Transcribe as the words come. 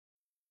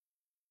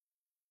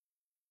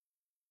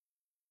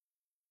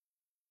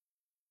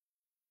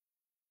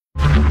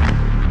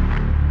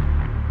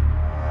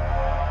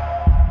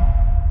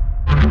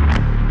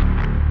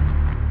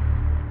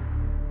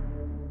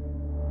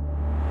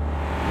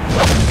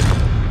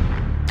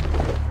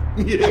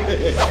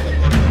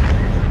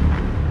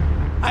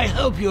I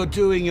hope you're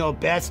doing your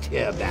best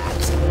here,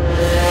 Babs.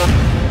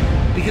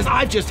 Because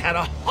I've just had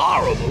a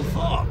horrible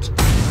thought.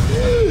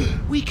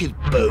 We could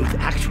both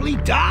actually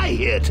die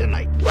here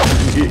tonight.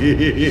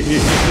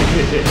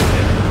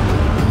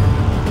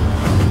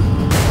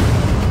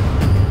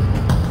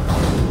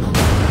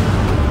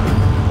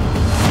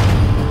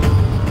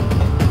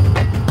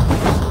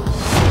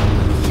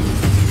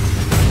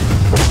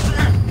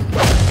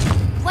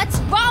 What's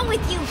wrong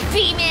with you,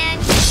 B-Man?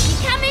 You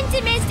come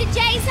into Mr.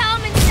 J's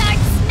home and start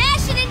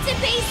smashing into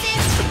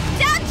pieces.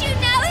 Don't you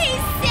know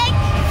he's sick?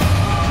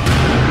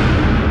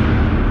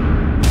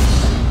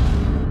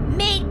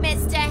 Meet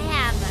Mr.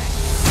 Hammer.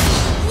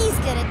 He's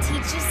gonna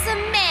teach you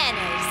some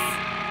manners.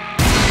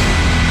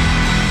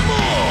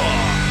 More!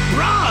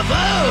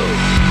 Bravo!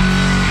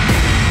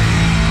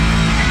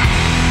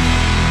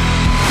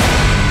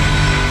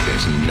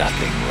 There's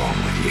nothing wrong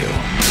with you.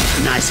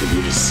 Nice of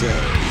you to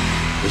say.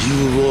 But you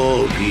of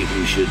all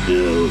people should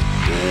know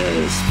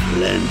there's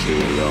plenty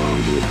wrong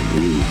with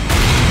me.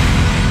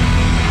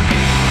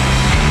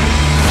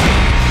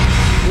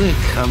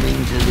 We're coming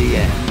to the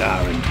end,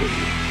 aren't we?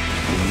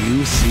 And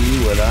you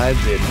see what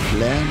I've been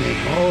planning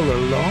all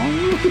along?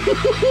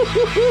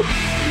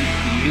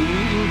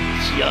 You'll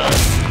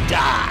just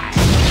die.